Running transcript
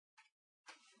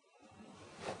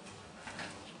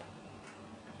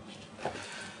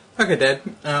Okay,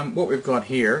 Dad, what we've got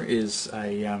here is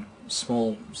a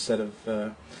small set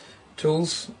of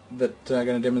tools that are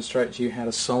going to demonstrate to you how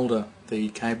to solder the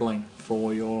cabling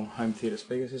for your home theatre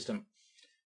speaker system.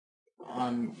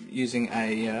 I'm using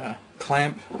a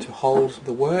clamp to hold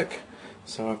the work,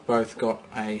 so I've both got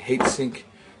a heatsink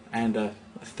and a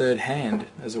third hand,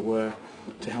 as it were,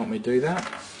 to help me do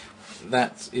that.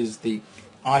 That is the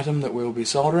item that we'll be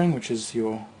soldering, which is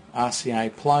your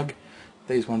RCA plug.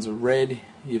 These ones are red,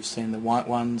 you've seen the white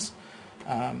ones,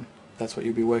 that's what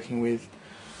you'll be working with.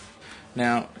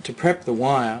 Now, to prep the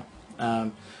wire,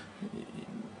 you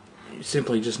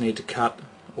simply just need to cut,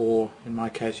 or in my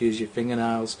case use your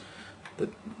fingernails,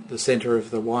 the centre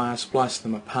of the wire, splice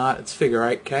them apart. It's figure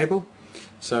 8 cable,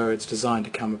 so it's designed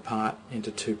to come apart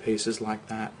into two pieces like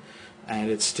that, and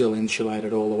it's still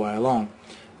insulated all the way along.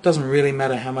 It doesn't really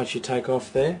matter how much you take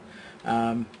off there.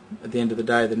 At the end of the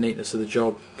day, the neatness of the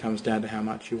job comes down to how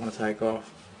much you want to take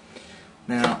off.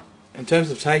 Now, in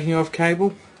terms of taking off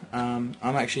cable, I'm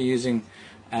actually using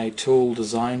a tool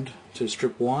designed to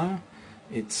strip wire.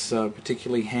 It's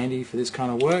particularly handy for this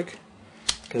kind of work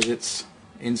because it's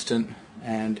instant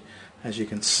and, as you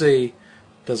can see,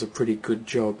 does a pretty good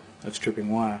job of stripping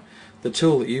wire. The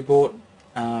tool that you bought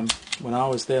when I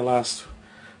was there last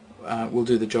will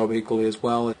do the job equally as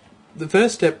well. The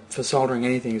first step for soldering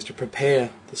anything is to prepare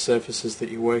the surfaces that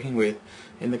you're working with.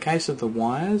 In the case of the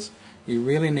wires, you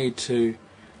really need to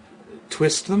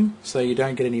twist them so you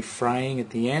don't get any fraying at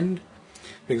the end,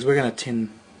 because we're going to tin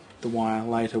the wire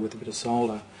later with a bit of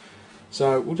solder.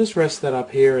 So we'll just rest that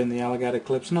up here in the alligator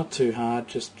clips, not too hard,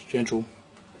 just gentle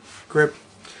grip,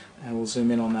 and we'll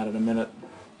zoom in on that in a minute.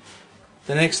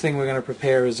 The next thing we're going to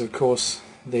prepare is, of course,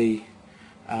 the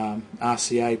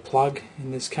RCA plug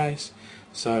in this case.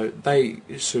 So they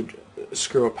should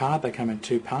screw apart. They come in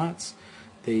two parts,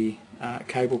 the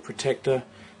cable protector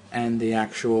and the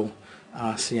actual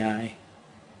RCA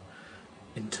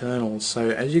internals.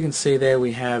 So as you can see there,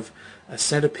 we have a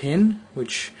center pin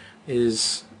which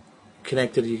is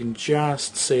connected. You can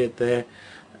just see it there.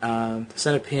 The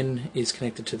center pin is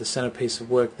connected to the center piece of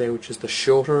work there, which is the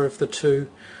shorter of the two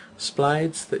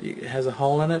splades that has a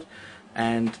hole in it,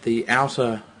 and the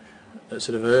outer sort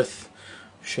of earth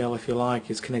shell, if you like,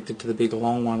 is connected to the big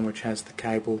long one, which has the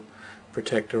cable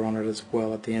protector on it as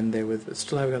well at the end there, with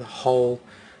still have got a hole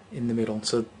in the middle.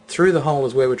 So through the hole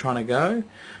is where we're trying to go,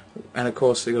 and of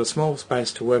course you've got a small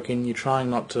space to work in. You're trying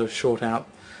not to short out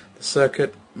the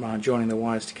circuit by joining the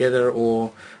wires together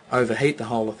or overheat the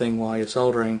whole thing while you're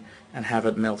soldering and have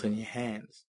it melt in your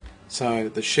hands. So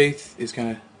the sheath is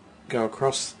going to go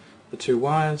across the two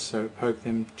wires, so poke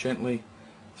them gently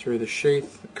through the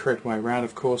sheath, the correct way around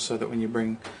of course, so that when you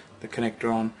bring the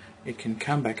connector on it can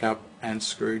come back up and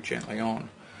screw gently on.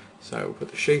 So we'll put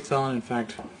the sheath on. In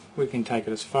fact, we can take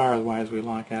it as far away as we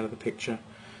like out of the picture,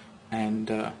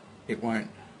 and it won't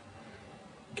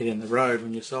get in the road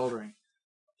when you're soldering.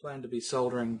 I plan to be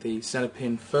soldering the center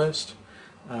pin first,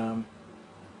 so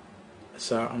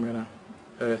I'm going to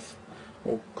earth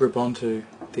or grip onto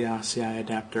the RCA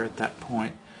adapter at that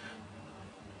point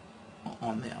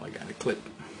on the alligator clip.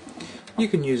 You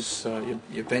can use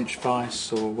your bench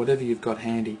vise or whatever you've got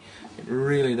handy. It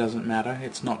really doesn't matter.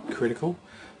 It's not critical,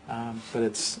 but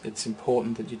it's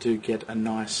important that you do get a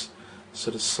nice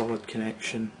sort of solid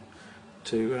connection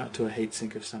to a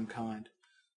heatsink of some kind.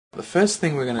 The first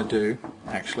thing we're going to do,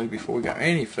 actually, before we go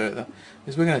any further,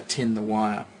 is we're going to tin the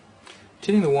wire.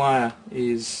 Tinning the wire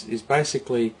is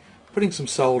basically putting some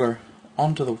solder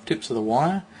onto the tips of the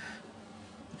wire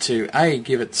to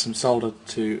give it some solder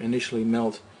to initially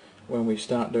melt when we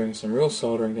start doing some real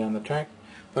soldering down the track,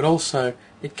 but also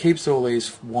it keeps all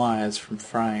these wires from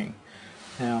fraying.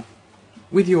 Now,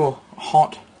 with your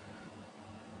hot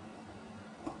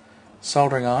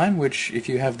soldering iron, which if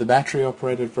you have the battery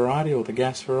operated variety or the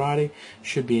gas variety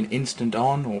should be an instant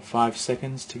on, or 5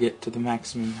 seconds to get to the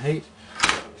maximum heat,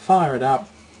 fire it up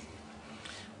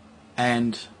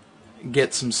and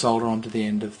get some solder onto the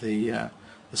end of the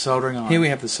soldering iron. Here we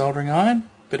have the soldering iron,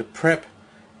 bit of prep,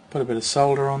 put a bit of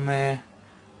solder on there,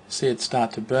 see it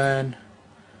start to burn.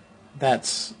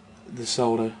 That's the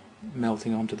solder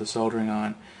melting onto the soldering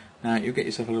iron. Now you'll get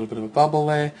yourself a little bit of a bubble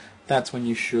there. That's when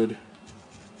you should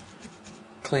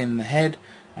clean the head,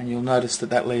 and you'll notice that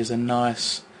that leaves a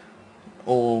nice,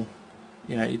 or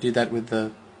you do that with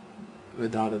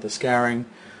either the scouring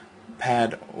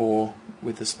pad or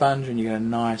with the sponge, and you get a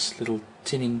nice little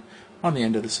tinning on the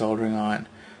end of the soldering iron.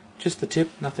 Just the tip,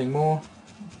 nothing more.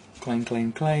 Clean,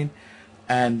 clean, clean,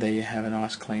 and there you have a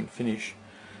nice clean finish.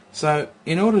 So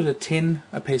in order to tin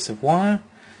a piece of wire,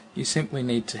 you simply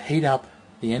need to heat up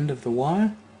the end of the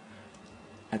wire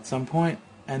at some point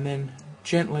and then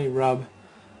gently rub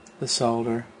the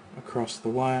solder across the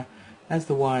wire. As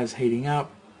the wire is heating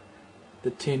up,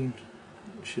 the tin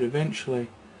should eventually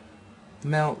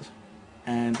melt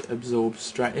and absorb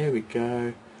straight, there we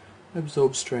go,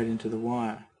 absorb straight into the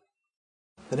wire.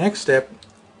 The next step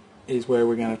is where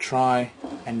we're going to try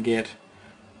and get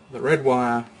the red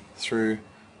wire through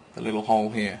the little hole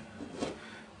here.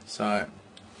 So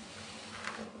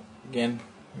again,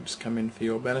 just come in for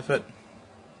your benefit.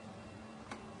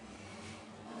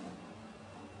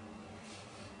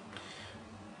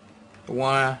 The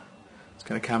wire is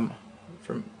going to come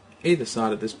from either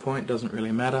side at this point, doesn't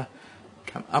really matter.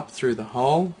 Come up through the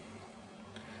hole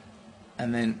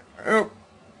and then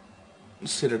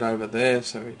sit it over there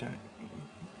so we don't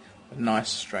a nice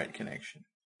straight connection.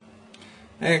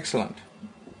 Excellent.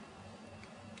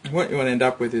 What you want to end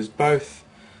up with is both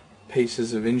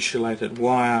pieces of insulated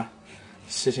wire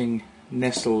sitting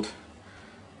nestled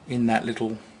in that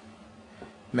little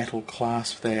metal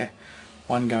clasp there,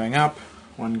 one going up,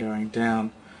 one going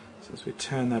down. So as we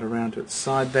turn that around to its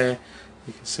side there,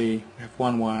 you can see we have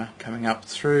one wire coming up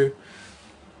through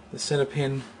the center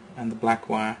pin and the black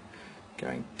wire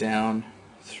going down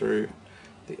through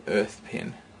the earth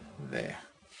pin there.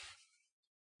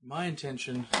 My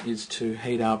intention is to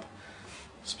heat up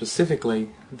specifically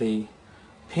the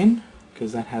pin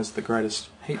because that has the greatest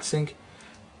heat sink,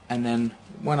 and then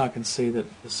when I can see that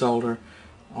the solder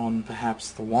on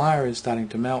perhaps the wire is starting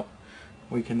to melt,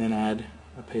 we can then add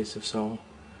a piece of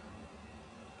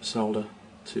solder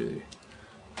to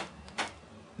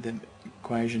the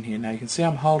equation here. Now you can see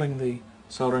I'm holding the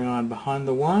soldering iron behind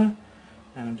the wire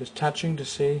and I'm just touching to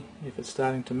see if it's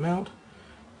starting to melt.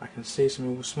 I can see some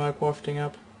little smoke wafting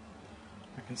up.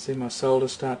 I can see my solder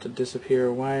start to disappear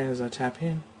away as I tap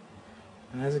in,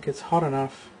 and as it gets hot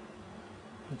enough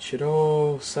it should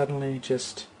all suddenly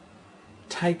just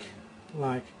take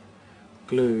like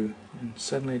glue and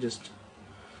suddenly just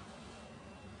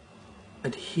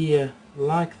adhere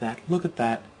like that. Look at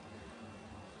that.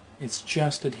 It's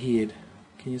just adhered.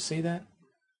 Can you see that?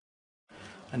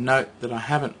 And note that I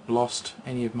haven't lost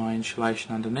any of my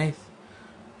insulation underneath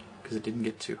because it didn't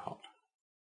get too hot.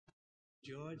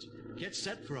 George, get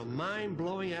set for a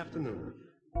mind-blowing afternoon.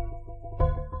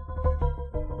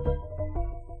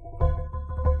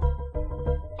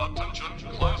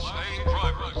 Attention, Class A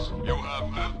drivers. You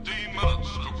have 15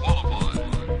 minutes to qualify.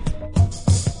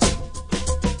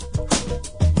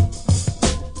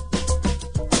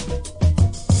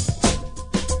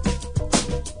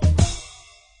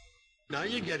 Now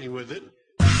you're getting with it.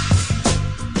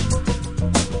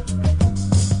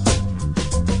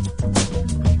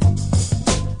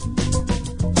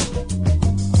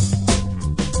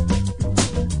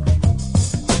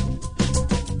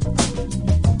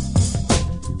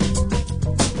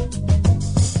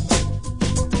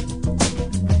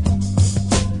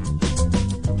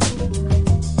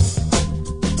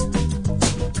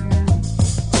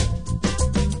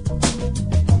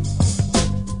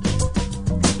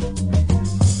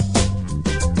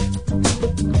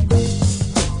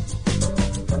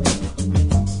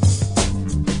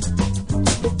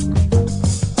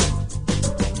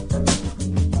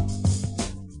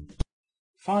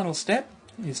 Final step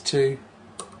is to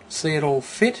see it all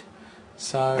fit,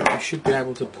 so we should be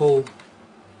able to pull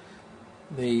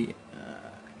the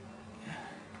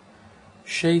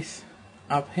sheath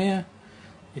up here.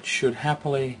 It should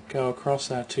happily go across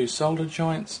our two solder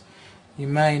joints. You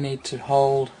may need to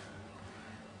hold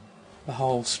the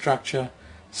whole structure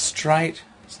straight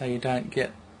so you don't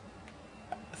get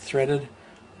threaded,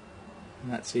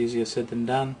 and that's easier said than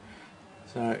done.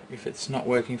 So if it's not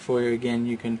working for you, again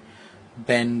you can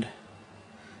bend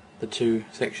the two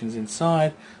sections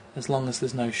inside as long as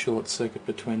there's no short circuit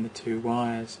between the two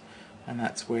wires, and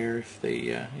that's where if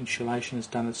the insulation has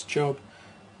done its job,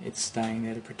 it's staying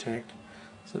there to protect.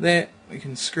 So there we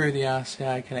can screw the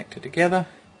RCA connector together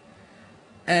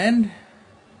and,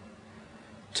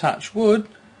 touch wood,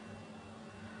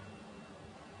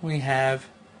 we have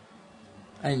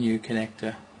a new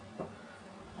connector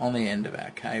on the end of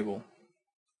our cable.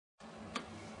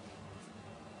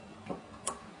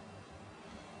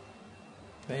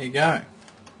 There you go.